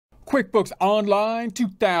QuickBooks Online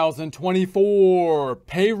 2024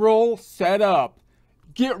 Payroll Setup.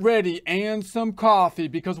 Get ready and some coffee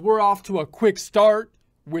because we're off to a quick start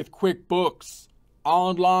with QuickBooks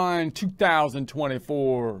Online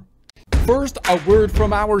 2024. First, a word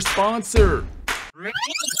from our sponsor.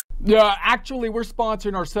 Yeah, actually, we're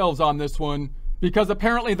sponsoring ourselves on this one because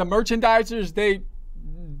apparently the merchandisers, they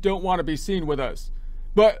don't want to be seen with us.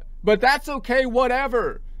 But that's okay,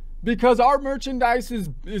 whatever. Because our merchandise is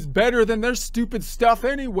better than their stupid stuff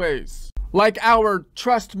anyways. Like our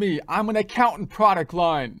Trust Me, I'm an Accountant product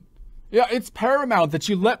line. Yeah, it's paramount that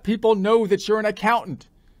you let people know that you're an accountant.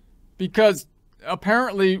 Because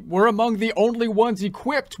apparently we're among the only ones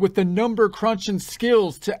equipped with the number crunching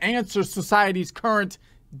skills to answer society's current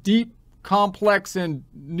deep, complex, and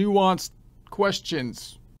nuanced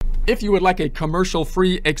questions. If you would like a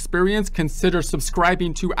commercial-free experience, consider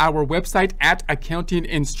subscribing to our website at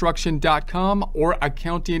accountinginstruction.com or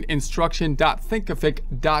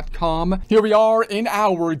accountinginstruction.thinkific.com. Here we are in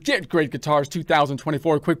our Get Great Guitars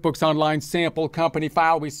 2024 QuickBooks Online sample company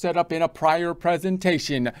file we set up in a prior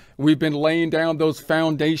presentation. We've been laying down those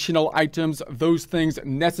foundational items, those things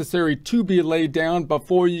necessary to be laid down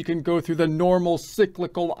before you can go through the normal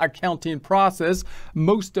cyclical accounting process.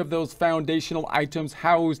 Most of those foundational items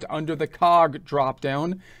housed under the COG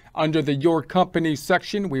dropdown. Under the Your Company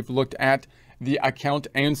section, we've looked at the account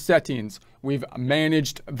and settings. We've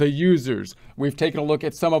managed the users. We've taken a look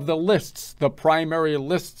at some of the lists, the primary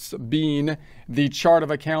lists being the chart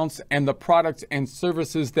of accounts and the products and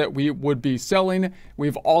services that we would be selling.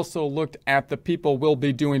 We've also looked at the people we'll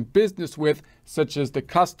be doing business with, such as the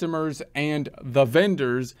customers and the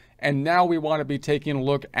vendors. And now we want to be taking a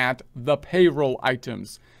look at the payroll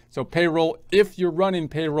items. So payroll, if you're running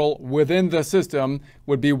payroll within the system,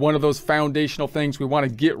 would be one of those foundational things we want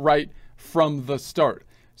to get right from the start.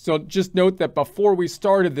 So just note that before we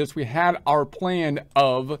started this, we had our plan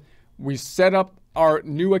of, we set up our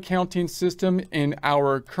new accounting system in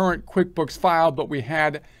our current QuickBooks file, but we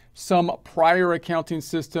had some prior accounting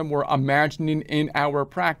system we're imagining in our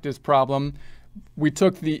practice problem. We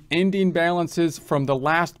took the ending balances from the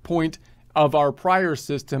last point of our prior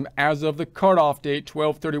system as of the cutoff date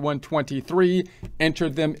 12/31/23,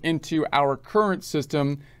 entered them into our current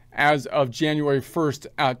system as of January 1st,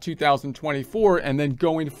 2024, and then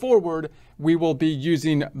going forward, we will be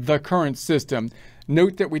using the current system.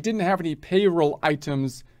 Note that we didn't have any payroll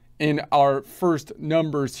items in our first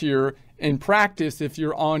numbers here. In practice, if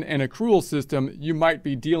you're on an accrual system, you might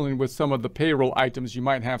be dealing with some of the payroll items. You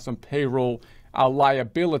might have some payroll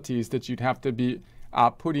liabilities that you'd have to be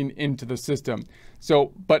putting into the system.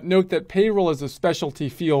 So, but note that payroll is a specialty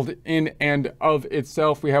field in and of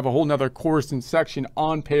itself. We have a whole nother course and section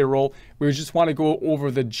on payroll. We just want to go over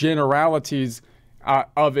the generalities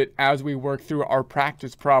of it as we work through our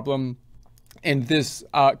practice problem in this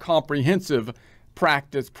comprehensive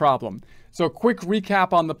practice problem. So quick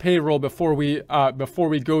recap on the payroll before we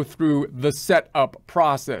go through the setup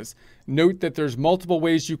process. Note that there's multiple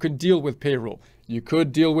ways you could deal with payroll. You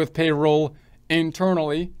could deal with payroll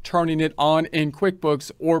internally, turning it on in QuickBooks,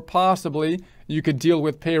 or possibly you could deal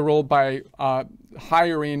with payroll by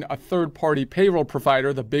hiring a third-party payroll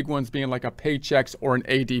provider, the big ones being like a Paychex or an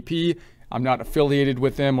ADP. I'm not affiliated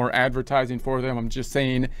with them or advertising for them. I'm just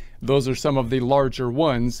saying those are some of the larger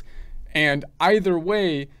ones. And either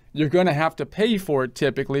way, you're going to have to pay for it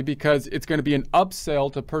typically because it's going to be an upsell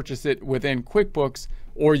to purchase it within QuickBooks,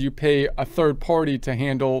 or you pay a third party to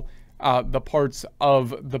handle the parts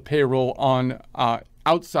of the payroll on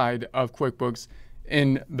outside of QuickBooks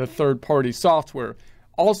in the third-party software.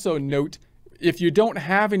 Also note, if you don't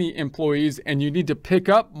have any employees and you need to pick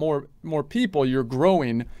up more people, you're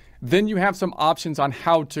growing, then you have some options on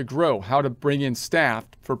how to grow, how to bring in staff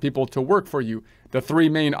for people to work for you. The three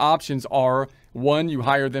main options are: one, you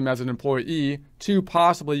hire them as an employee; two,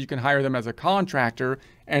 possibly you can hire them as a contractor;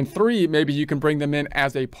 and three, maybe you can bring them in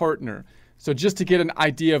as a partner. So just to get an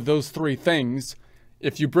idea of those three things,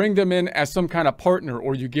 if you bring them in as some kind of partner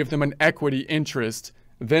or you give them an equity interest,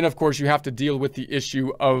 then of course you have to deal with the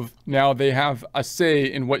issue of now they have a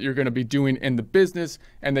say in what you're going to be doing in the business,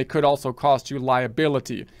 and they could also cost you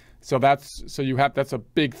liability. So that's a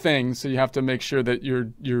big thing. So you have to make sure that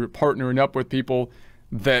you're partnering up with people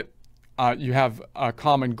that you have a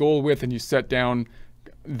common goal with, and you set down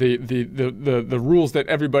the rules that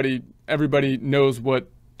everybody knows what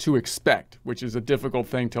to expect, which is a difficult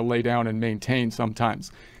thing to lay down and maintain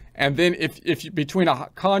sometimes. And then if you, between a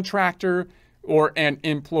contractor or an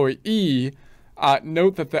employee,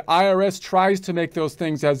 note that the IRS tries to make those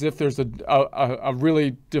things as if there's a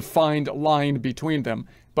really defined line between them.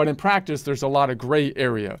 But in practice, there's a lot of gray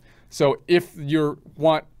area. So if you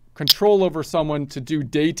want control over someone to do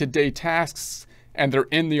day-to-day tasks, and they're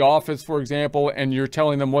in the office, for example, and you're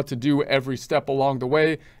telling them what to do every step along the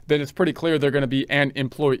way, then it's pretty clear they're going to be an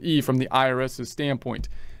employee from the IRS's standpoint.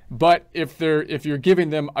 But if you're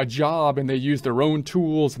giving them a job and they use their own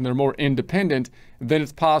tools and they're more independent, then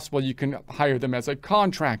it's possible you can hire them as a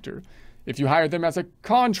contractor. If you hire them as a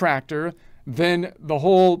contractor, then the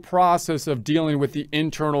whole process of dealing with the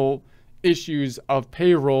internal issues of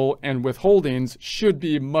payroll and withholdings should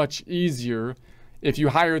be much easier. If you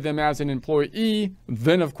hire them as an employee,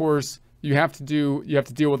 then of course you have to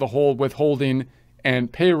deal with the whole withholding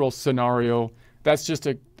and payroll scenario. That's just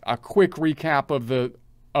a quick recap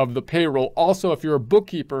of the payroll. Also, if you're a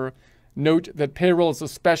bookkeeper, note that payroll is a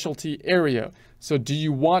specialty area. So do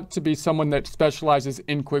you want to be someone that specializes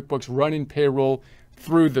in QuickBooks running payroll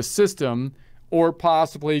through the system, or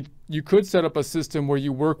possibly you could set up a system where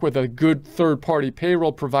you work with a good third-party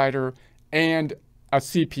payroll provider and a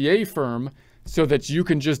CPA firm so that you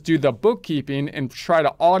can just do the bookkeeping and try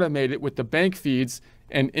to automate it with the bank feeds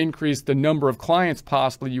and increase the number of clients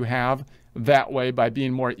possibly you have that way by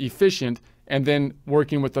being more efficient, and then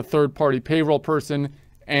working with the third-party payroll person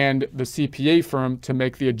and the CPA firm to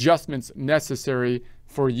make the adjustments necessary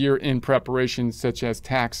for year-end preparations such as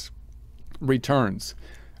tax returns.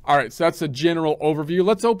 All right, so that's a general overview.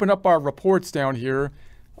 Let's open up our reports down here,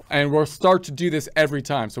 and we'll start to do this every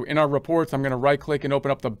time. So in our reports, I'm going to right-click and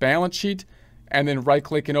open up the balance sheet, and then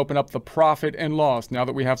right-click and open up the profit and loss now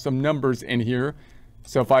that we have some numbers in here.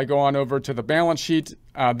 So if I go on over to the balance sheet,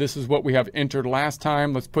 this is what we have entered last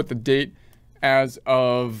time. Let's put the date as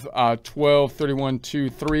of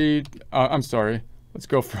 12/31/23. I'm sorry. Let's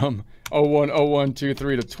go from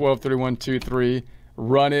 01/01/23 to 12/31/23.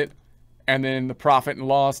 Run it. And then the profit and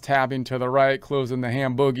loss tabbing to the right, closing the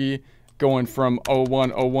ham boogie, going from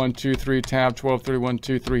 01/01/23 tab,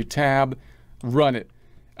 12/31/23 tab. Run it.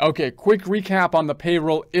 Okay, quick recap on the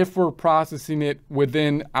payroll if we're processing it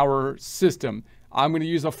within our system. I'm going to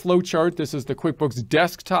use a flow chart. This is the QuickBooks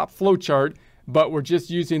desktop flow chart, but we're just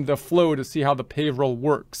using the flow to see how the payroll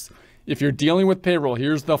works. If you're dealing with payroll,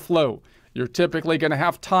 here's the flow. You're typically going to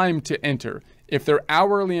have time to enter. If they're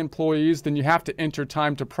hourly employees, then you have to enter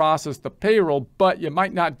time to process the payroll, but you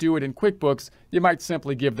might not do it in QuickBooks. You might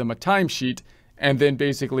simply give them a timesheet and then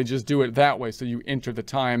basically just do it that way. So you enter the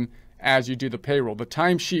time as you do the payroll. The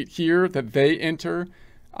timesheet here that they enter,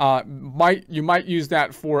 you might use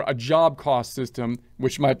that for a job cost system,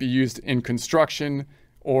 which might be used in construction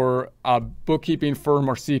or a bookkeeping firm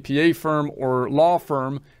or CPA firm or law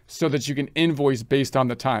firm, so that you can invoice based on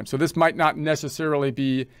the time. So this might not necessarily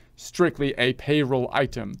be strictly a payroll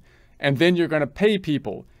item. And then you're going to pay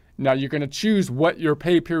people. Now you're going to choose what your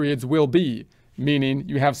pay periods will be, meaning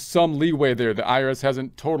you have some leeway there.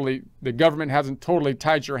 The government hasn't totally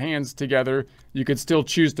tied your hands together. You could still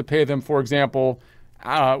choose to pay them, for example,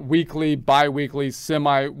 weekly, bi-weekly,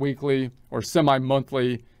 semi-weekly, or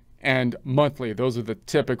semi-monthly, and monthly. Those are the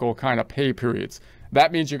typical kind of pay periods.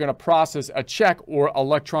 That means you're going to process a check or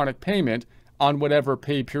electronic payment on whatever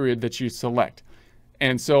pay period that you select.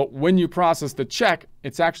 And so when you process the check,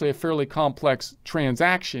 it's actually a fairly complex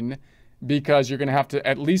transaction because you're going to have to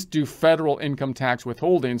at least do federal income tax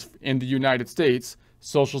withholdings in the United States,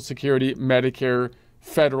 Social Security, Medicare,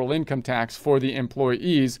 federal income tax for the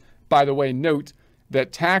employees. By the way, note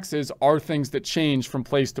that taxes are things that change from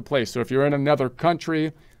place to place. So if you're in another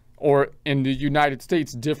country or in the United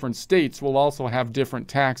States, different states will also have different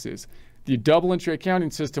taxes. The double entry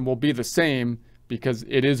accounting system will be the same because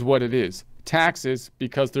it is what it is. Taxes,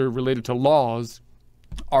 because they're related to laws,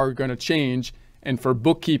 are going to change. And for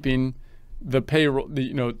bookkeeping, the payroll,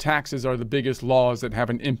 taxes are the biggest laws that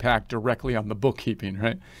have an impact directly on the bookkeeping,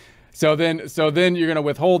 right? So then you're going to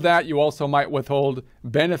withhold that. You also might withhold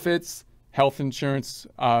benefits, health insurance,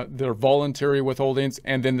 their voluntary withholdings,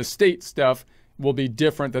 and then the state stuff will be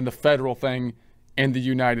different than the federal thing in the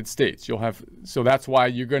United States. So that's why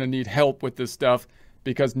you're going to need help with this stuff,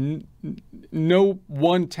 because no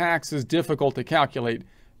one tax is difficult to calculate,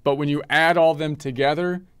 but when you add all them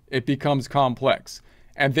together, it becomes complex.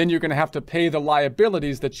 And then you're going to have to pay the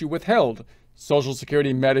liabilities that you withheld: Social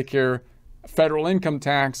Security, Medicare, federal income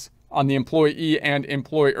tax on the employee and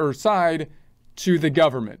employer side to the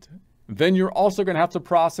government. Then you're also going to have to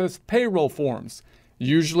process payroll forms.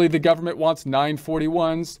 Usually the government wants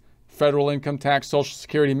 941s, federal income tax, Social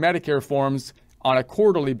Security, Medicare forms on a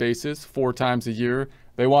quarterly basis, 4 times a year.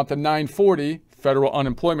 They want the 940, federal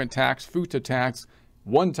unemployment tax, FUTA tax,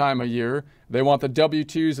 1 time a year. They want the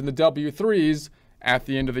W-2s and the W-3s at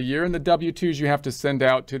the end of the year, and the W-2s you have to send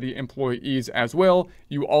out to the employees as well.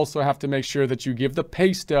 You also have to make sure that you give the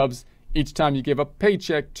pay stubs each time you give a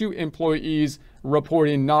paycheck to employees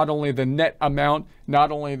reporting not only the net amount,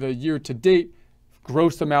 not only the year-to-date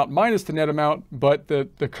gross amount minus the net amount, but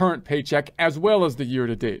the current paycheck as well as the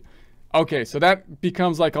year-to-date. Okay, so that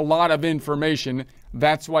becomes like a lot of information.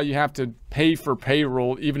 That's why you have to pay for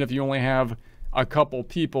payroll, even if you only have a couple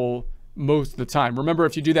people most of the time. Remember,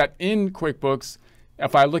 if you do that in QuickBooks,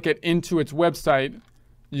 if I look at Intuit's website,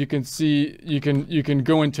 you can see, you can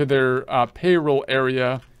go into their payroll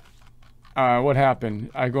area. What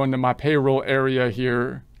happened? I go into my payroll area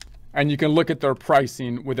here, and you can look at their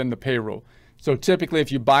pricing within the payroll. So typically,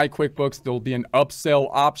 if you buy QuickBooks, there'll be an upsell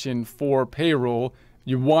option for payroll.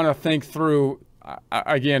 You want to think through,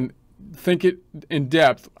 again, think it in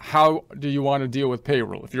depth. How do you want to deal with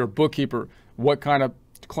payroll? If you're a bookkeeper, what kind of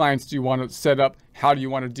clients do you want to set up? How do you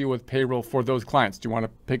want to deal with payroll for those clients? Do you want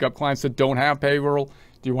to pick up clients that don't have payroll?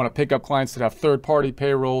 Do you want to pick up clients that have third-party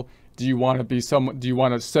payroll? Do you want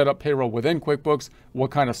to set up payroll within QuickBooks? What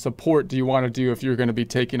kind of support do you want to do if you're going to be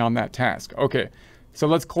taking on that task? Okay, so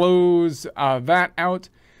let's close that out.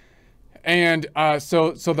 And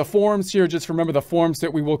so the forms here, just remember the forms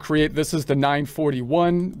that we will create. This is the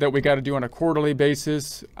 941 that we got to do on a quarterly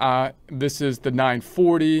basis. This is the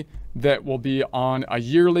 940 that will be on a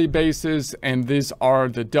yearly basis. And these are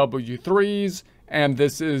the W-3s. And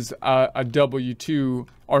this is a W-2,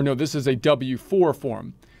 or no, this is a W-4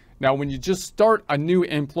 form. Now, when you just start a new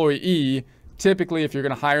employee, typically if you're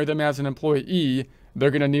going to hire them as an employee,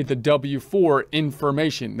 they're going to need the W-4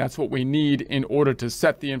 information. That's what we need in order to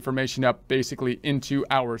set the information up basically into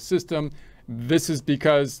our system. This is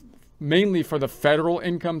because mainly for the federal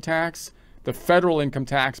income tax, the federal income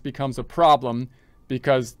tax becomes a problem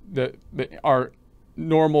because our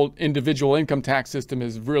normal individual income tax system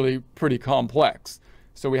is really pretty complex.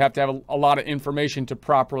 So we have to have a lot of information to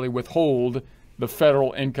properly withhold the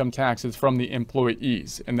federal income taxes from the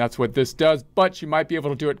employees. And that's what this does. But you might be able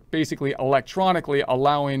to do it basically electronically,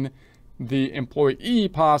 allowing the employee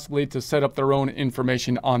possibly to set up their own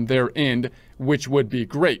information on their end, which would be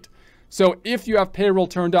great. So if you have payroll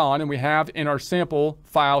turned on, and we have in our sample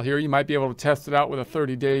file here, you might be able to test it out with a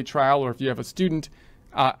 30-day trial, or if you have a student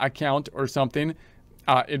account or something,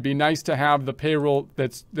 it'd be nice to have the payroll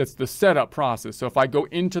that's the setup process. So if I go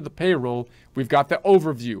into the payroll, we've got the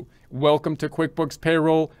overview. Welcome to QuickBooks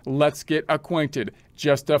Payroll. Let's get acquainted.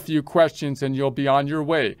 Just a few questions and you'll be on your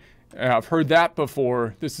way. I've heard that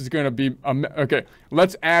before. This is going to be, okay,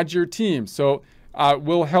 let's add your team. So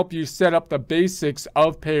we'll help you set up the basics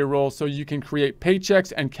of payroll so you can create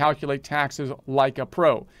paychecks and calculate taxes like a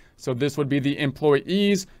pro. So this would be the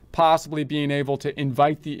employees, possibly being able to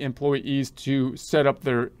invite the employees to set up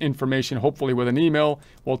their information, hopefully with an email.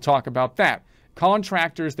 We'll talk about that.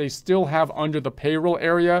 Contractors, they still have under the payroll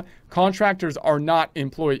area. Contractors are not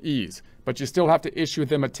employees, but you still have to issue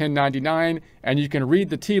them a 1099, and you can read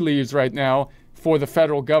the tea leaves right now for the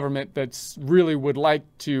federal government that's really would like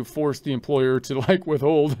to force the employer to like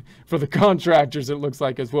withhold for the contractors, it looks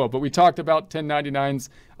like as well. But we talked about 1099s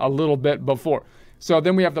a little bit before. So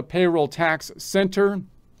then we have the Payroll Tax Center,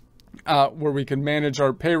 where we can manage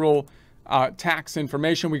our payroll tax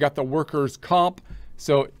information. We got the workers' comp.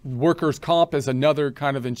 So workers' comp is another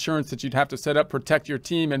kind of insurance that you'd have to set up, protect your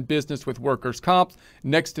team and business with workers' comp.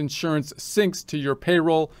 Next Insurance syncs to your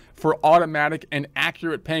payroll for automatic and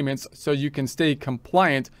accurate payments so you can stay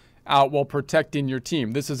compliant while protecting your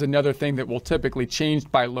team. This is another thing that will typically change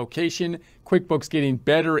by location. QuickBooks getting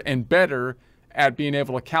better and better at being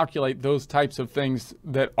able to calculate those types of things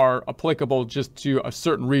that are applicable just to a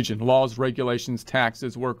certain region. Laws, regulations,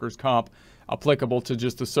 taxes, workers' comp, applicable to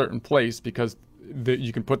just a certain place because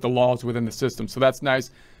you can put the laws within the system. So that's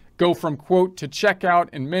nice. Go from quote to checkout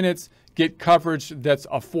in minutes. Get coverage that's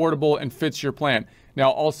affordable and fits your plan. Now,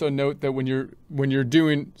 also note that when you're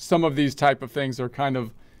doing some of these type of things are kind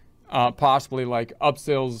of possibly like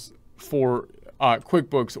upsells for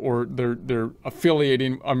QuickBooks, or they're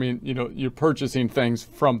affiliating. I mean, you know, you're purchasing things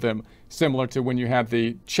from them, similar to when you have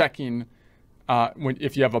the checking.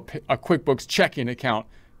 If you have a QuickBooks checking account,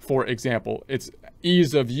 for example, it's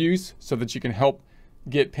ease of use so that you can help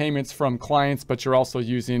get payments from clients, but you're also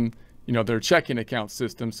using, you know, their checking account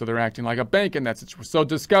system, so they're acting like a bank in that situation. So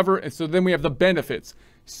discover, and so then we have the benefits,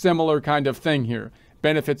 similar kind of thing here.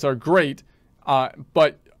 Benefits are great,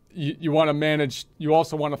 but you want to manage, you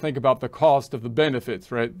also want to think about the cost of the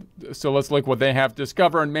benefits, right? So let's look what they have.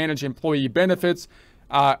 Discover and manage employee benefits,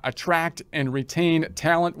 attract and retain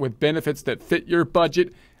talent with benefits that fit your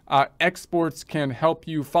budget. Exports can help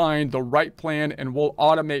you find the right plan and will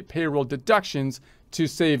automate payroll deductions to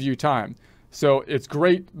save you time. So it's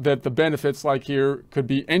great that the benefits like here could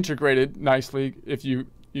be integrated nicely if you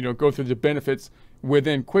go through the benefits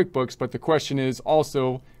within QuickBooks, but the question is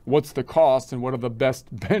also what's the cost and what are the best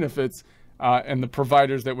benefits and the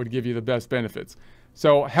providers that would give you the best benefits.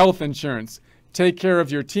 So health insurance, take care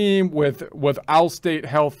of your team with Allstate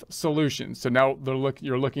Health Solutions. So now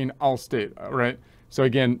you're looking Allstate, right? So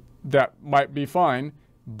again, that might be fine,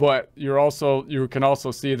 but you can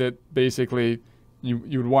also see that basically you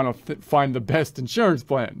would want to find the best insurance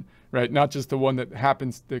plan, right? Not just the one that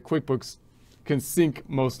QuickBooks can sync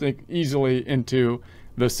most easily into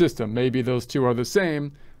the system. Maybe those two are the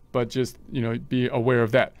same, but just, be aware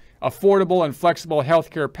of that. Affordable and flexible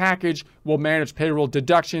healthcare package will manage payroll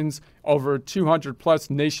deductions over 200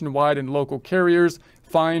 plus nationwide and local carriers.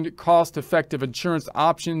 Find cost-effective insurance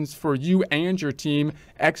options for you and your team.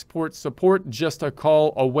 Export support just a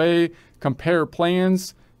call away. Compare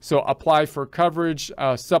plans. So apply for coverage,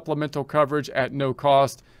 supplemental coverage at no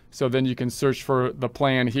cost. So then you can search for the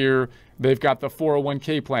plan here. They've got the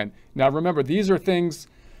 401k plan. Now remember, these are things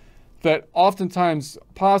that oftentimes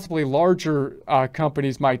possibly larger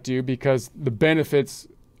companies might do because the benefits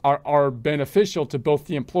are beneficial to both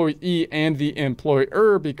the employee and the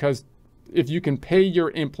employer, because if you can pay your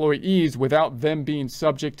employees without them being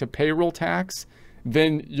subject to payroll tax,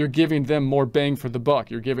 then you're giving them more bang for the buck.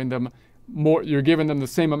 You're giving them the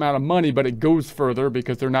same amount of money, but it goes further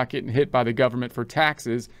because they're not getting hit by the government for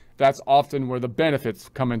taxes. That's often where the benefits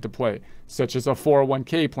come into play, such as a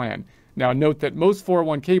 401k plan. Now, note that most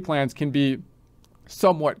 401k plans can be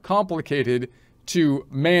somewhat complicated to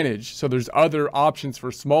manage. So there's other options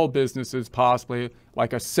for small businesses, possibly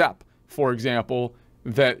like a SEP, for example,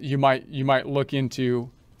 that you might look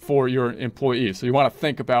into for your employees. So you want to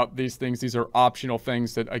think about these things. These are optional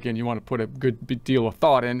things that, again, you want to put a good deal of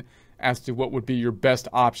thought in as to what would be your best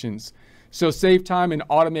options. So save time and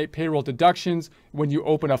automate payroll deductions when you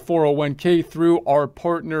open a 401k through our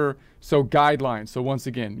partner. So guidelines. So once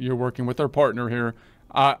again, you're working with our partner here.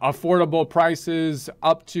 Affordable prices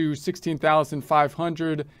up to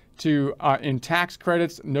 $16,500 in tax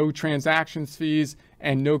credits, no transactions fees,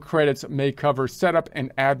 and no credits may cover setup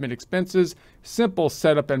and admin expenses. Simple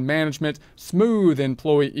setup and management, smooth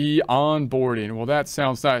employee onboarding. Well, that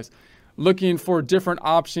sounds nice. Looking for different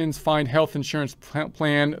options, find health insurance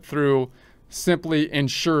plan through Simply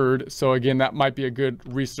Insured. So again, that might be a good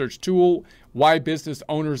research tool. Why business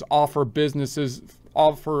owners offer benefits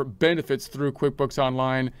through QuickBooks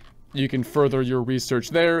Online. You can further your research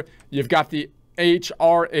there. You've got the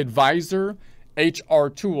HR Advisor, HR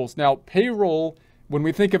tools. Now, payroll, when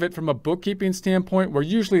we think of it from a bookkeeping standpoint, we're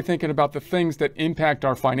usually thinking about the things that impact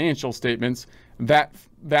our financial statements, that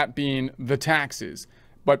being the taxes.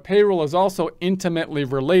 But payroll is also intimately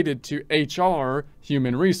related to HR,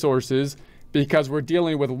 human resources, because we're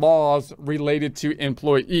dealing with laws related to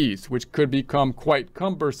employees, which could become quite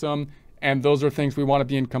cumbersome. And those are things we want to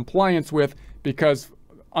be in compliance with, because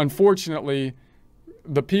unfortunately,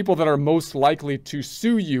 the people that are most likely to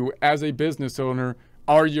sue you as a business owner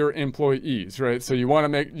are your employees, right? So you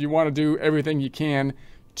want to do everything you can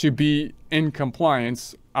to be in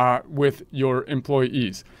compliance with your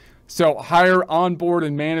employees. So hire, onboard,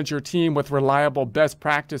 and manage your team with reliable best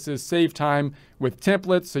practices. Save time with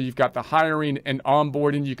templates. So you've got the hiring and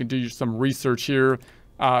onboarding. You can do some research here.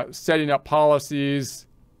 Setting up policies,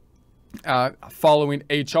 following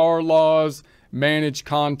HR laws, managing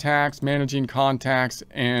contacts,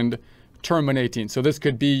 and terminating. So this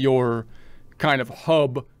could be your kind of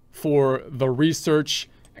hub for the research.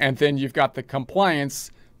 And then you've got the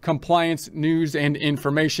compliance news and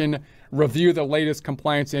information. Review the latest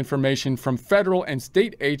compliance information from federal and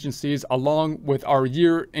state agencies, along with our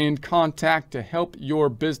year-end contact to help your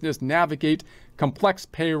business navigate complex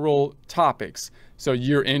payroll topics. So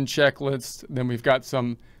year-end checklists. Then we've got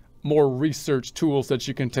some more research tools that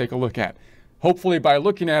you can take a look at. Hopefully by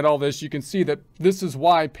looking at all this, you can see that this is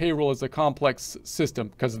why payroll is a complex system,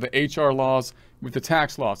 because of the HR laws with the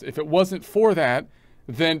tax laws. If it wasn't for that,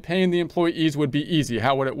 then paying the employees would be easy.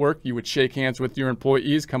 How would it work? You would shake hands with your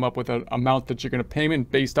employees, come up with an amount that you're going to pay them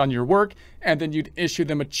based on your work, and then you'd issue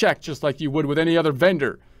them a check just like you would with any other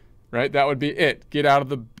vendor, right? That would be it. Get out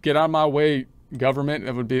of my way, government.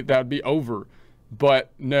 That would be over.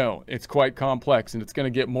 But no, it's quite complex, and it's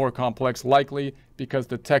going to get more complex likely because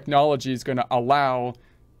the technology is going to allow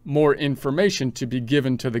more information to be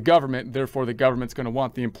given to the government. Therefore, the government's going to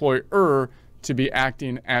want the employer to be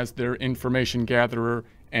acting as their information gatherer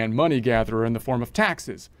and money gatherer in the form of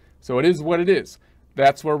taxes. So it is what it is.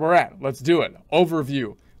 That's where we're at. Let's do it.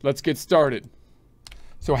 Overview. Let's get started.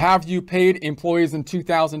 So have you paid employees in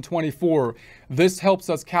 2024? This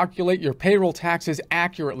helps us calculate your payroll taxes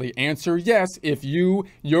accurately. Answer yes if you,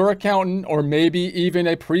 your accountant, or maybe even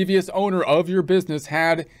a previous owner of your business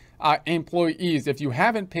had employees. If you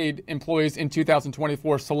haven't paid employees in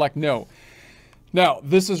 2024, select no. Now,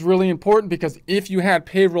 this is really important because if you had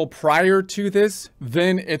payroll prior to this,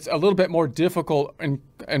 then it's a little bit more difficult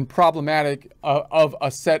and problematic of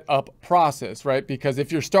a setup process, right? Because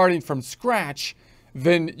if you're starting from scratch,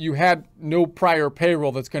 then you had no prior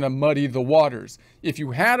payroll that's going to muddy the waters. If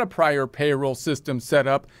you had a prior payroll system set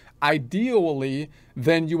up, ideally,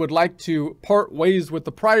 then you would like to part ways with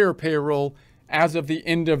the prior payroll as of the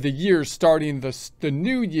end of the year, starting the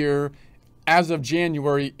new year as of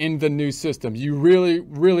January in the new system. You really,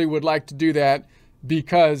 really would like to do that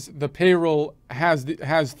because the payroll has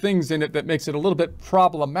things in it that makes it a little bit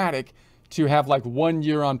problematic to have like 1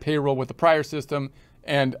 year on payroll with the prior system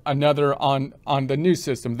and another on the new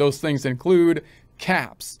system. Those things include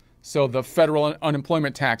caps. So the federal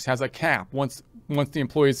unemployment tax has a cap. Once the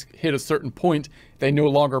employees hit a certain point, they no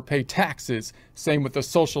longer pay taxes. Same with the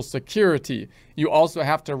Social Security. You also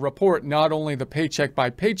have to report not only the paycheck by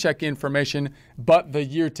paycheck information, but the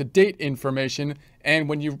year-to-date information. And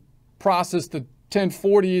when you process the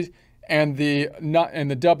 1040 and the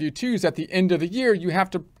W-2s at the end of the year, you have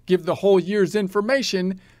to give the whole year's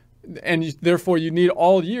information, and therefore you need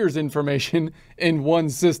all year's information in one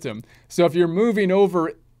system. So if you're moving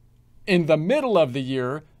over in the middle of the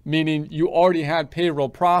year, meaning you already had payroll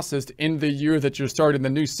processed in the year that you're starting the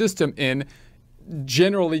new system in,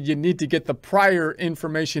 generally you need to get the prior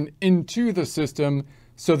information into the system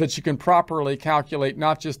so that you can properly calculate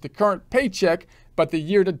not just the current paycheck, but the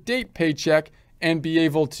year-to-date paycheck and be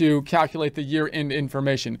able to calculate the year-end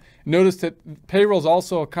information. Notice that payroll is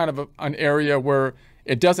also kind of an area where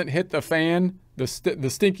it doesn't hit the fan. The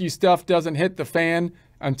stinky stuff doesn't hit the fan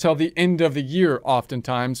until the end of the year,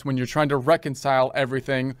 oftentimes, when you're trying to reconcile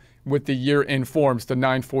everything with the year-end forms, the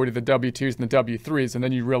 940, the W-2s, and the W-3s, and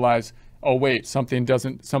then you realize, oh wait, something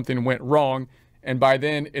went wrong, and by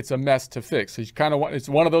then it's a mess to fix. So you kind of want, it's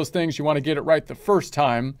one of those things you want to get it right the first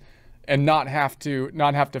time and not have to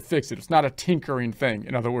fix it. It's not a tinkering thing.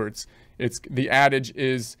 In other words, the adage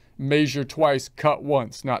is measure twice, cut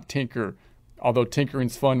once, not tinker. Although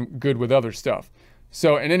tinkering's fun, good with other stuff.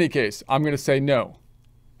 So in any case, I'm going to say no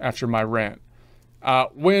after my rant.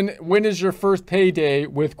 When is your first payday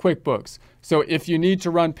with QuickBooks? So if you need to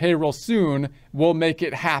run payroll soon, we'll make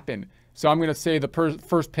it happen. So I'm going to say the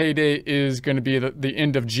first payday is going to be the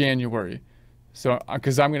end of January. So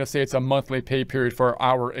because I'm going to say it's a monthly pay period for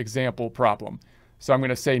our example problem. So I'm going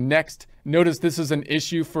to say next. Notice this is an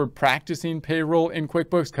issue for practicing payroll in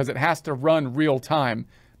QuickBooks because it has to run real time.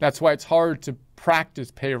 That's why it's hard to practice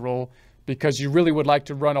payroll, because you really would like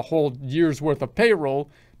to run a whole year's worth of payroll,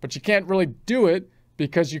 but you can't really do it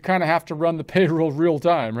because you kind of have to run the payroll real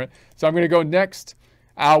time, right? So I'm going to go next.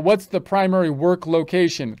 What's the primary work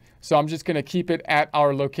location? So I'm just going to keep it at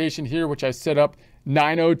our location here, which I set up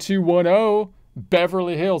 90210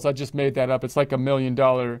 Beverly Hills. I just made that up. It's like $1 million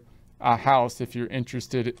house if you're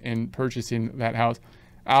interested in purchasing that house.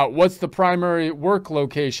 What's the primary work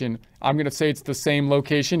location? I'm going to say it's the same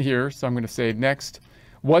location here. So I'm going to say next.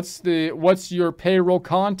 What's your payroll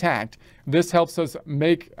contact? This helps us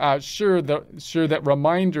make sure that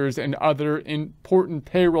reminders and other important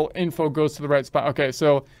payroll info goes to the right spot. Okay,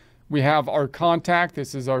 so we have our contact.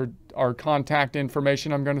 This is our contact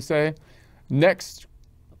information, I'm going to say. Next.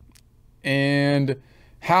 And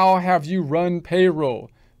how have you run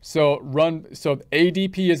payroll? So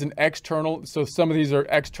ADP is an external, so some of these are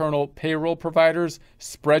external payroll providers.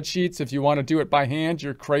 Spreadsheets, if you want to do it by hand,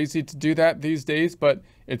 you're crazy to do that these days, but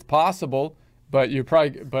it's possible. But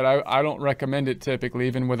I don't recommend it typically,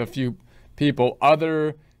 even with a few people.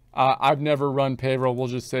 I've never run payroll. We'll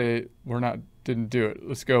just say didn't do it.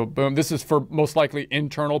 Let's go, boom. This is for most likely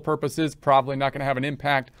internal purposes, probably not going to have an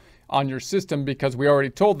impact on your system because we already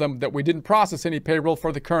told them that we didn't process any payroll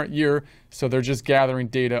for the current year, so they're just gathering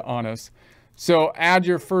data on us. So add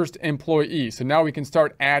your first employee. So now we can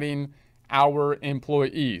start adding our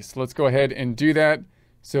employees. Let's go ahead and do that.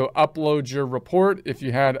 So upload your report. If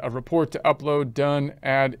you had a report to upload, done,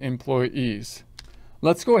 add employees.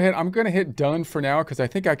 Let's go ahead. I'm going to hit done for now because I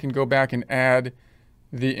think I can go back and add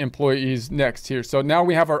the employees next here. So now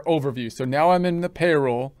we have our overview. So now I'm in the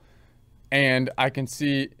payroll. And I can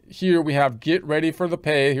see here we have get ready for the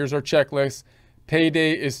pay. Here's our checklist.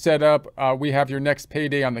 Payday is set up. We have your next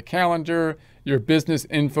payday on the calendar. Your business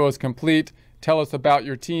info is complete. Tell us about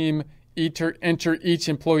your team. Enter each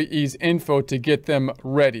employee's info to get them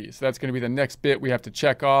ready. So that's going to be the next bit we have to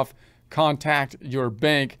check off. Contact your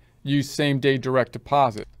bank. Use same-day direct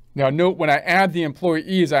deposit. Now note when I add the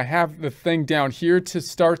employees, I have the thing down here to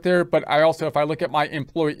start there. But I also, if I look at my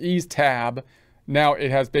employees tab, now it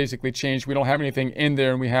has basically changed. We don't have anything in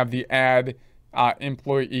there, and we have the add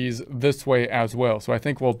employees this way as well. So I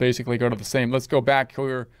think we'll basically go to the same. Let's go back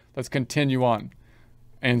here. Let's continue on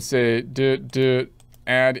and say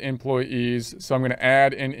add employees. So I'm going to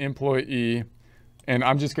add an employee, and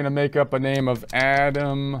I'm just going to make up a name of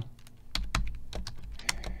Adam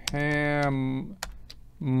Hamilton,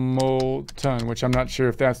 which I'm not sure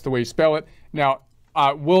if that's the way you spell it. Now,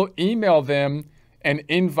 we'll email them an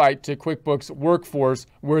invite to QuickBooks Workforce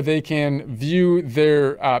where they can view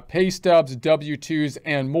their pay stubs, W-2s,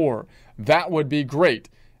 and more. That would be great.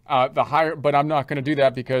 But I'm not going to do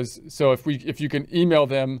that because if you can email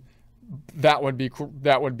them, that would be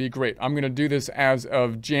great. I'm going to do this as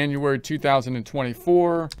of January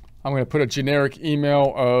 2024. I'm going to put a generic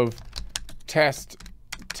email of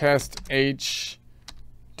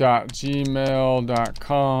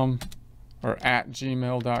testh.gmail.com or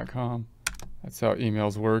 @gmail.com. That's how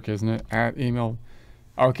emails work, isn't it? @email.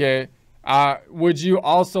 Okay. Would you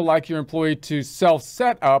also like your employee to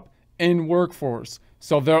self-set up in Workforce?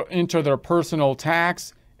 So they'll enter their personal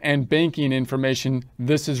tax and banking information.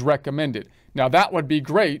 This is recommended. Now that would be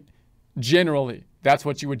great. Generally, that's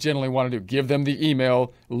what you would generally want to do. Give them the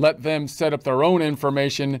email, let them set up their own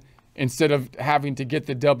information instead of having to get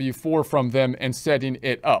the W-4 from them and setting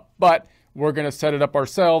it up. But we're going to set it up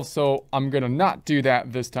ourselves, so I'm going to not do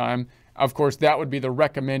that this time. Of course, that would be the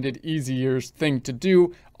recommended, easier thing to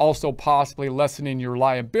do. Also possibly lessening your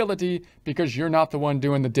liability because you're not the one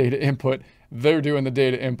doing the data input. They're doing the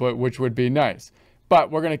data input, which would be nice.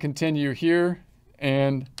 But we're going to continue here,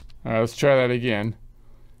 and let's try that again.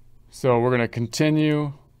 So we're going to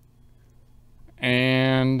continue,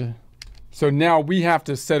 and so now we have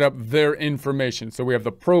to set up their information. So we have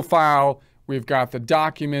the profile, we've got the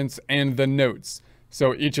documents, and the notes.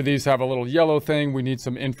 So each of these have a little yellow thing. We need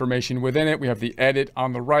some information within it. We have the edit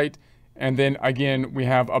on the right. And then again, we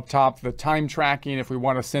have up top the time tracking if we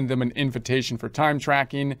want to send them an invitation for time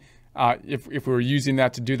tracking. If we were using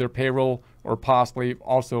that to do their payroll, or possibly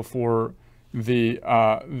also for the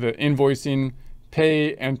invoicing,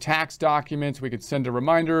 pay and tax documents, we could send a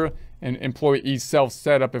reminder, and employee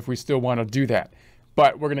self-setup if we still want to do that.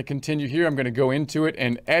 But we're going to continue here. I'm going to go into it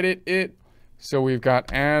and edit it. So we've got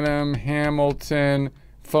Adam Hamilton,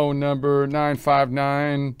 phone number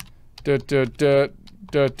 959,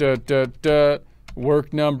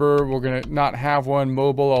 work number. We're going to not have one.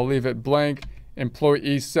 Mobile, I'll leave it blank.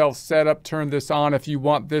 Employee self-setup, turn this on if you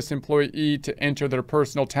want this employee to enter their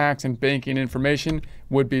personal tax and banking information.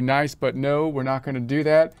 Would be nice, but no, we're not going to do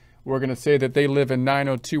that. We're going to say that they live in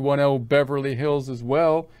 90210 Beverly Hills as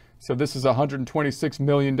well. So this is a $126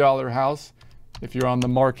 million house if you're on the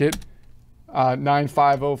market.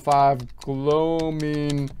 9505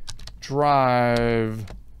 Gloaming Drive,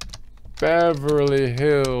 Beverly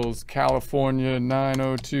Hills, California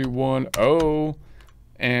 90210.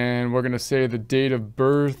 And we're going to say the date of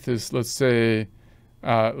birth is, let's just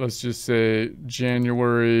say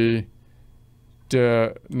January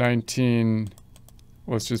 19,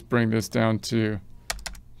 let's just bring this down to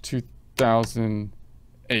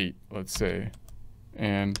 2008, let's say.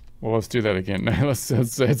 And well, let's do that again. let's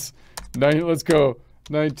go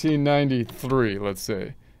 1993, let's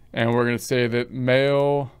say. And we're going to say that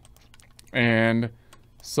male and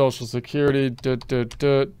social security,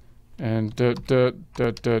 and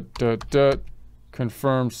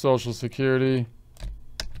confirm social security.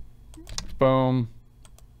 Boom.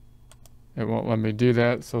 It won't let me do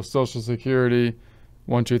that. So social security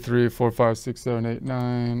 1 2 3 4 5 6 7 8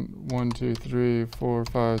 9 1 2 3 4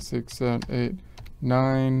 5 6 7 8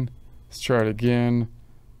 9. Let's try it again.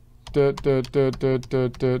 And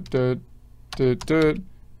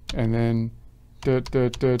then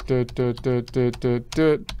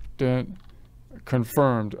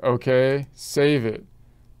confirmed. Okay, save it.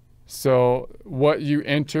 So what you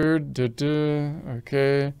entered,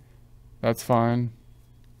 okay, that's fine.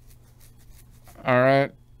 All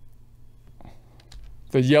right,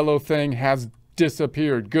 the yellow thing has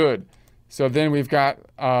disappeared. Good. So then we've got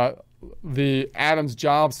the Adam's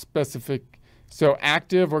job specific. So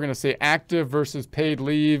active, we're going to say active versus paid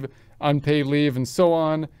leave, unpaid leave, and so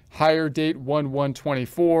on. Hire date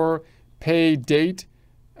 1/1/24. Pay date,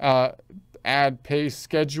 add pay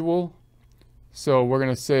schedule. So we're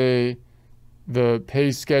going to say the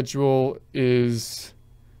pay schedule is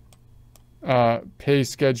pay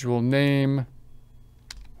schedule name.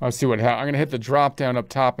 Let's see what happens. I'm going to hit the drop down up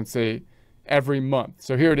top and say every month.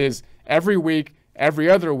 So here it is, every week, every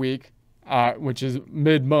other week, which is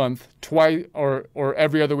mid-month, twice, or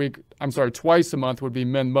every other week, I'm sorry, twice a month would be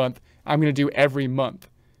mid-month. I'm going to do every month.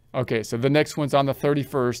 Okay, so the next one's on the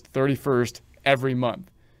 31st, every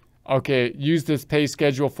month. Okay, use this pay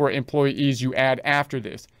schedule for employees you add after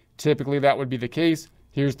this. Typically that would be the case.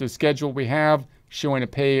 Here's the schedule we have showing a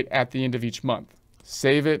pay at the end of each month.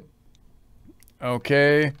 Save it.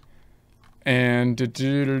 Okay. And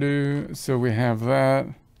so we have that.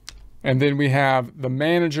 And then we have the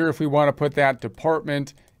manager if we want to put that,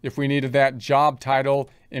 department if we needed that, job title,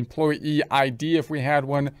 employee ID if we had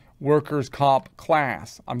one, workers' comp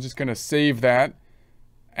class. I'm just going to save that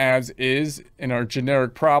as is in our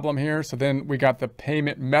generic problem here. So then we got the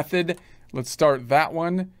payment method. Let's start that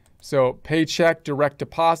one. So paycheck, direct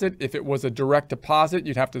deposit. If it was a direct deposit,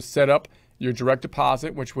 you'd have to set up your direct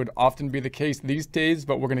deposit, which would often be the case these days,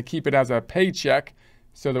 but we're going to keep it as a paycheck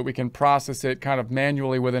so that we can process it kind of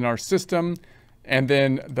manually within our system. And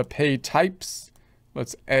then the pay types,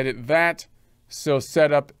 let's edit that. So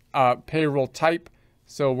set up payroll type.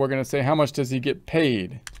 So we're going to say, how much does he get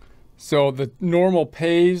paid? So the normal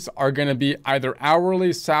pays are going to be either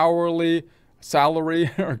hourly, salary,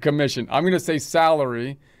 or commission. I'm going to say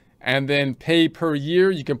salary, and then pay per year.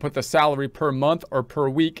 You can put the salary per month or per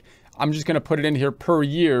week. I'm just going to put it in here per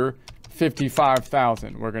year,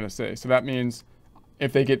 55,000, we're going to say. So that means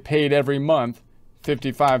if they get paid every month,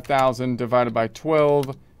 55,000 divided by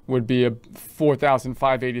 12 would be a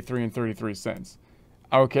 4,583 and 33 cents.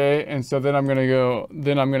 Okay, and so then I'm going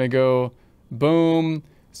to go, boom.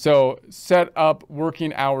 So set up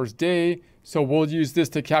working hours day. So we'll use this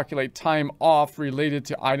to calculate time off related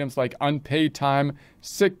to items like unpaid time,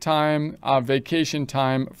 sick time, vacation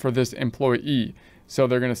time for this employee. So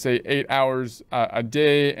they're going to say 8 hours a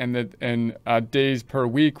day, and days per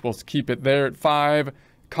week. We'll keep it there at 5.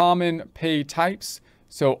 Common pay types.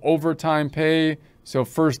 So overtime pay. So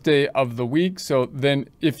first day of the week. So then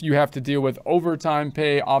if you have to deal with overtime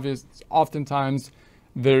pay, oftentimes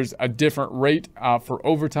there's a different rate for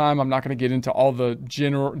overtime. I'm not going to get into all the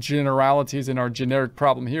generalities in our generic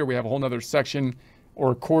problem here. We have a whole nother section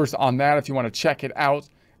or course on that if you want to check it out.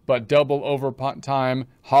 But double overtime,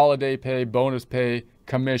 holiday pay, bonus pay,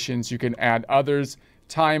 commissions, you can add others.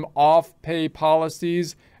 Time off pay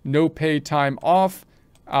policies, no pay time off.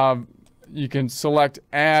 You can select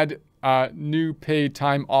add new paid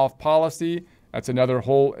time off policy. That's another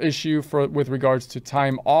whole issue with regards to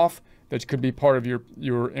time off. That could be part of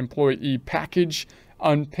your employee package.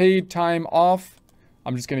 Unpaid time off.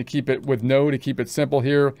 I'm just going to keep it with no to keep it simple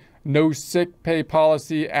here. No sick pay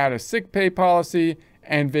policy, add a sick pay policy,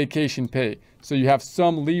 and vacation pay. So you have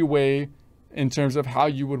some leeway in terms of how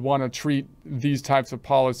you would want to treat these types of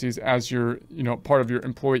policies as your, part of your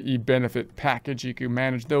employee benefit package. You can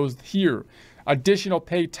manage those here. Additional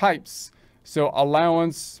pay types. So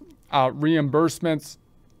allowance, reimbursements,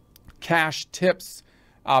 cash tips,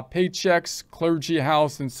 paychecks, clergy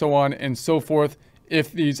house, and so on and so forth.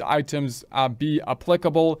 If these items be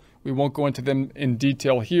applicable, we won't go into them in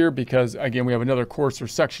detail here because, again, we have another course or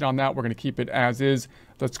section on that. We're going to keep it as is.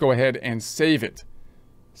 Let's go ahead and save it.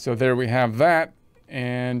 So there we have that.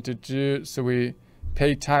 And so we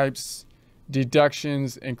pay types,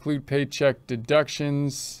 deductions, include paycheck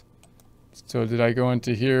deductions. So did I go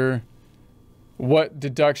into here? What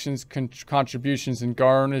deductions, contributions, and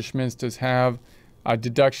garnishments does have?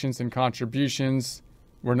 Deductions and contributions.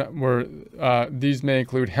 These may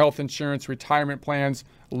include health insurance, retirement plans,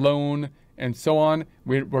 loan, and so on.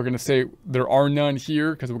 We're going to say there are none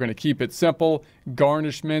here because we're going to keep it simple.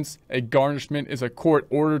 Garnishments. A garnishment is a court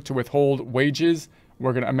order to withhold wages.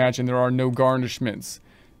 We're going to imagine there are no garnishments.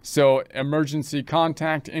 So emergency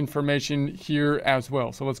contact information here as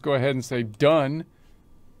well. So let's go ahead and say done.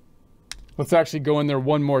 Let's actually go in there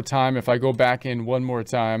one more time. If I go back in one more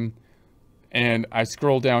time and I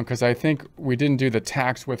scroll down, because I think we didn't do the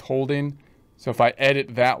tax withholding. So if I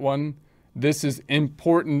edit that one, this is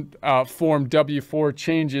important Form W-4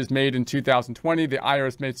 changes made in 2020. The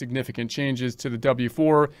IRS made significant changes to the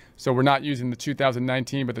W-4. So we're not using the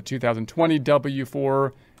 2019, but the 2020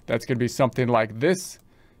 W-4. That's going to be something like this.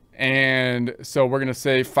 And so we're going to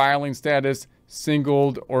say filing status,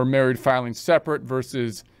 singled or married filing separate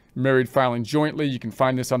versus married filing jointly. You can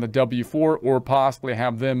find this on the W-4 or possibly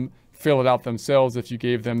have them fill it out themselves if you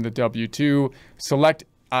gave them the W-2. Select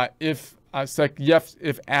if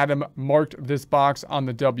Adam marked this box on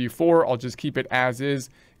the W-4. I'll just keep it as is.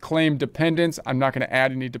 Claim dependents. I'm not going to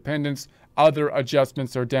add any dependents. Other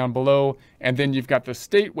adjustments are down below. And then you've got the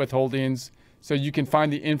state withholdings. So you can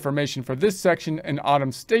find the information for this section in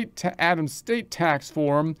Adam's state tax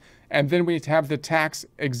form. And then we have the tax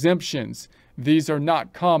exemptions. These are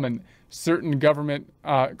not common. Certain government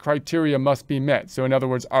criteria must be met. So in other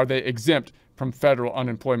words, are they exempt from federal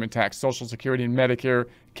unemployment tax, Social Security and Medicare,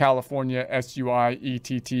 California, SUI,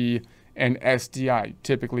 ETT, and SDI?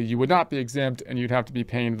 Typically, you would not be exempt and you'd have to be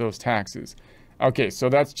paying those taxes. Okay, so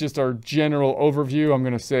that's just our general overview. I'm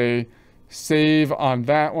going to say save on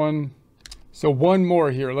that one. So one more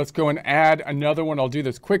here. Let's go and add another one. I'll do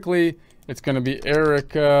this quickly. It's going to be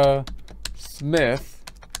Erica Smith.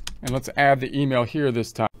 And let's add the email here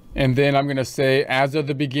this time. And then I'm going to say, as of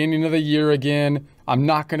the beginning of the year again, I'm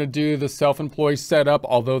not going to do the self-employed setup,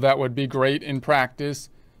 although that would be great in practice.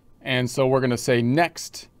 And so we're going to say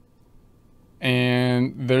next.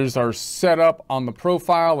 And there's our setup on the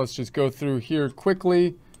profile. Let's just go through here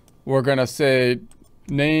quickly. We're going to say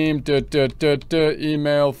name,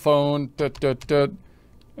 email, phone,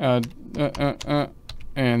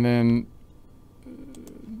 and then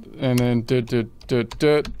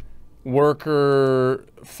worker,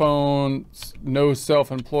 phone, no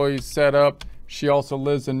self-employed setup. She also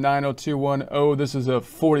lives in 90210. This is a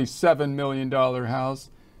 $47 million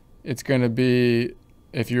house. It's going to be,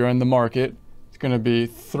 if you're in the market, it's going to be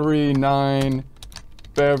 39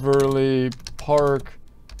 Beverly Park,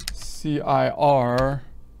 CIR,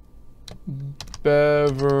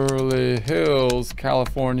 Beverly Hills,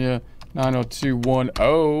 California,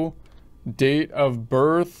 90210. Date of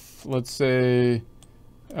birth, let's say,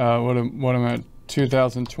 what am I,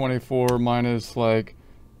 2024 minus like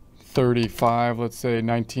 35, let's say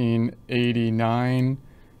 1989.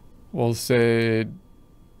 We'll say,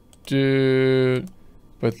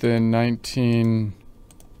 but then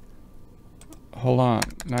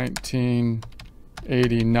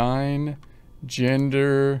 1989,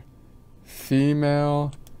 gender,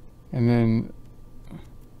 female, and then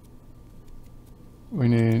we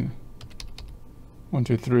need 1,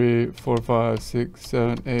 2, 3, 4, 5, 6,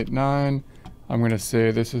 7, 8, 9. I'm going to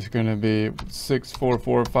say this is going to be 6, 4,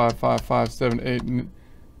 4, 5, 5, 5, 7, 8,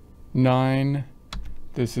 9.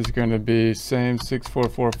 This is going to be same 6, 4,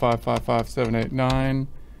 4, 5, 5, 5, 7, 8, 9.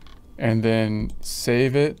 And then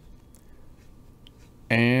save it.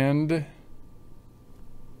 And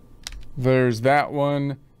there's that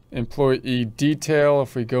one. Employee detail.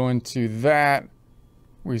 If we go into that,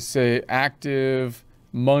 we say active,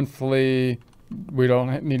 monthly. We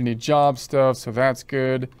don't need any job stuff, so that's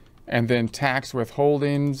good. And then tax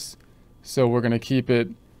withholdings. So we're going to keep it,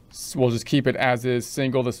 we'll just keep it as is,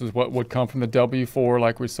 single. This is what would come from the W-4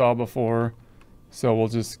 like we saw before. So we'll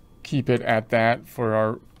just keep it at that for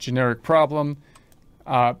our generic problem.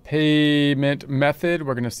 Payment method,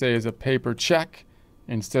 we're going to say is a paper check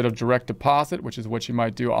instead of direct deposit, which is what you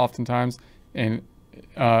might do oftentimes. And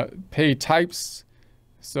pay types,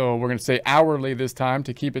 so we're going to say hourly this time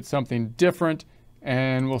to keep it something different.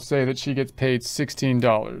 And we'll say that she gets paid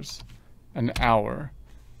 $16 an hour.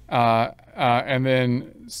 And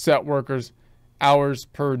then set workers, hours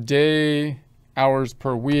per day, hours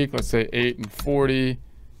per week, let's say 8 and 40.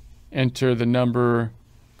 Enter the number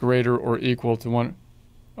greater or equal to 1.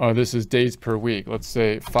 Oh, this is days per week. Let's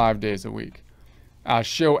say 5 days a week.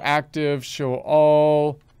 Show active, show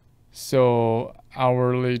all. So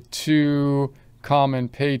hourly 2, common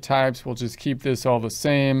pay types. We'll just keep this all the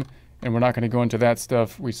same. And we're not going to go into that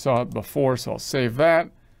stuff. We saw it before, so I'll save that.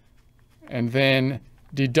 And then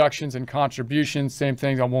deductions and contributions, same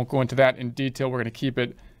thing. I won't go into that in detail. We're going to keep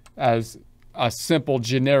it as a simple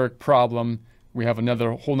generic problem. We have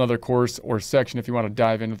another whole nother course or section if you want to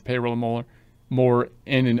dive into payroll more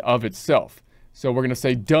in and of itself. So we're going to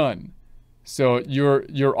say done. So you're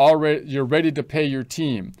ready to pay your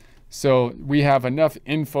team. So we have enough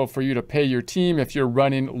info for you to pay your team if you're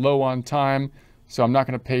running low on time. So I'm not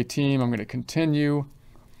going to pay team. I'm going to continue.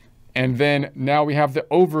 And then now we have the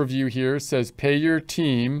overview here. It says pay your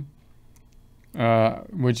team.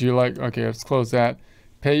 Would you like, okay, let's close that.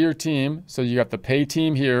 Pay your team. So you got the pay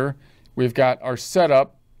team here. We've got our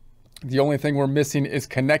setup. The only thing we're missing is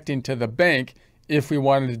connecting to the bank if we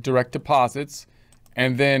wanted direct deposits.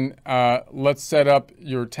 And then let's set up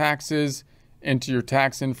your taxes into your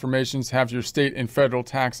tax information. Have your state and federal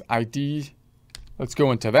tax ID. Let's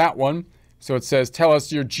go into that one. So it says, tell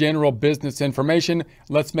us your general business information.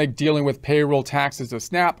 Let's make dealing with payroll taxes a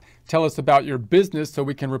snap. Tell us about your business so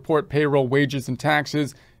we can report payroll wages and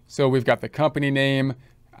taxes. So we've got the company name,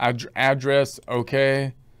 address,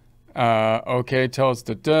 okay. Okay, tell us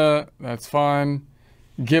that's fine.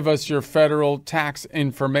 Give us your federal tax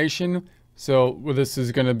information. So this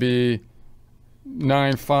is going to be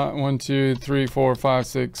 9, 5, 1, 2, 3, 4, 5,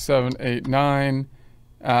 6, 7, 8, 9.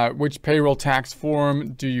 Which payroll tax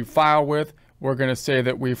form do you file with? We're going to say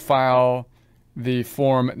that we file the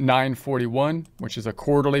form 941, which is a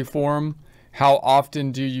quarterly form. How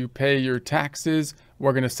often do you pay your taxes?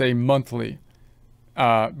 We're going to say monthly.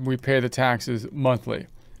 We pay the taxes monthly.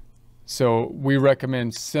 So we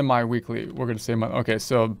recommend semi-weekly. We're going to say monthly. Okay,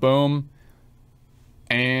 so boom.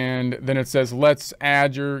 And then it says, let's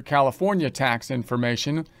add your California tax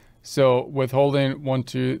information. So withholding 1,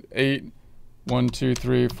 2, 8, 1, 2,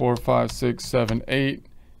 3, 4, 5, 6, 7, 8.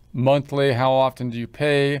 Monthly, how often do you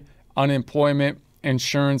pay? Unemployment,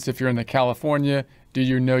 insurance, if you're in the California, do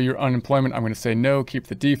you know your unemployment? I'm going to say no, keep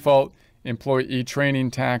the default. Employee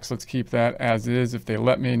training tax, let's keep that as is. If they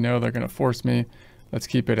let me know, they're going to force me. Let's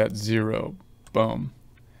keep it at 0. Boom.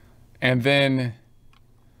 And then,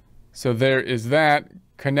 so there is that.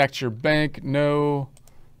 Connect your bank, no.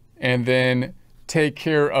 And then take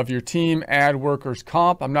care of your team, add workers'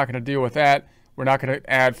 comp. I'm not going to deal with that. We're not going to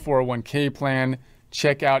add 401k plan.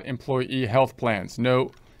 Check out employee health plans.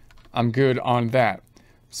 No, I'm good on that.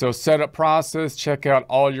 So setup process, check out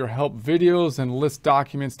all your help videos and list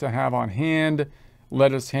documents to have on hand.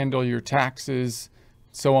 Let us handle your taxes,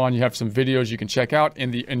 so on. You have some videos you can check out.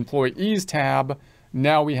 In the employees tab,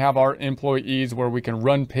 now we have our employees where we can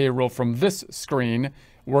run payroll from this screen.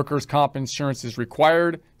 Workers' comp insurance is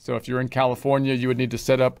required. So if you're in California, you would need to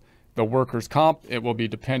set up the workers' comp. It will be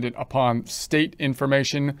dependent upon state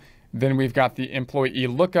information. Then we've got the employee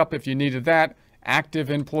lookup if you needed that. Active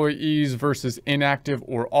employees versus inactive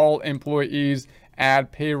or all employees.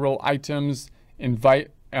 Add payroll items. Invite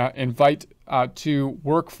to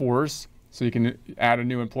workforce. So you can add a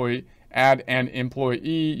new employee. Add an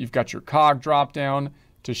employee. You've got your cog drop down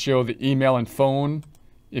to show the email and phone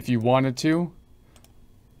if you wanted to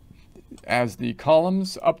as the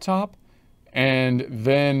columns up top. And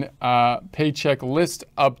then paycheck list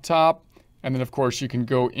up top. And then of course you can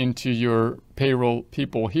go into your payroll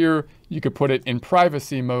people here. You could put it in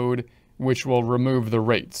privacy mode, which will remove the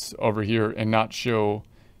rates over here and not show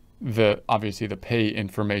obviously the pay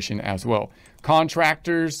information as well.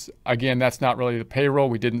 Contractors, again, that's not really the payroll.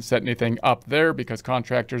 We didn't set anything up there because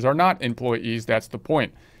contractors are not employees. That's the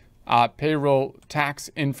point. Payroll tax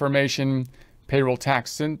information, payroll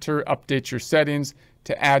tax center, update your settings.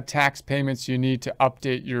 To add tax payments, you need to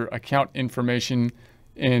update your account information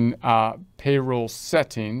in payroll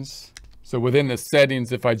settings. So within the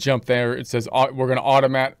settings, if I jump there, it says we're going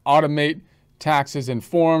to automate taxes and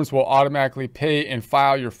forms. Will automatically pay and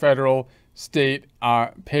file your federal, state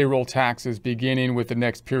payroll taxes beginning with the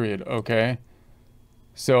next period. Okay.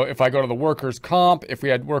 So if I go to the workers' comp, if we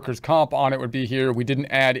had workers' comp on it, would be here. We didn't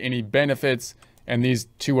add any benefits, and these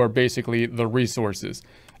two are basically the resources.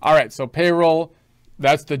 All right. So payroll.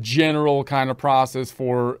 That's the general kind of process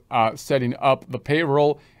for setting up the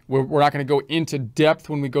payroll. We're not going to go into depth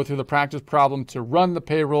when we go through the practice problem to run the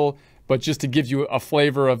payroll, but just to give you a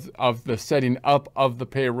flavor of the setting up of the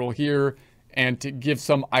payroll here and to give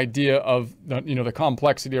some idea of the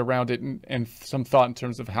complexity around it and some thought in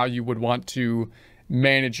terms of how you would want to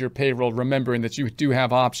manage your payroll, remembering that you do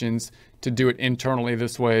have options to do it internally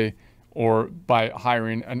this way or by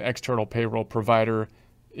hiring an external payroll provider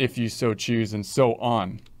if you so choose, and so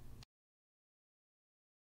on.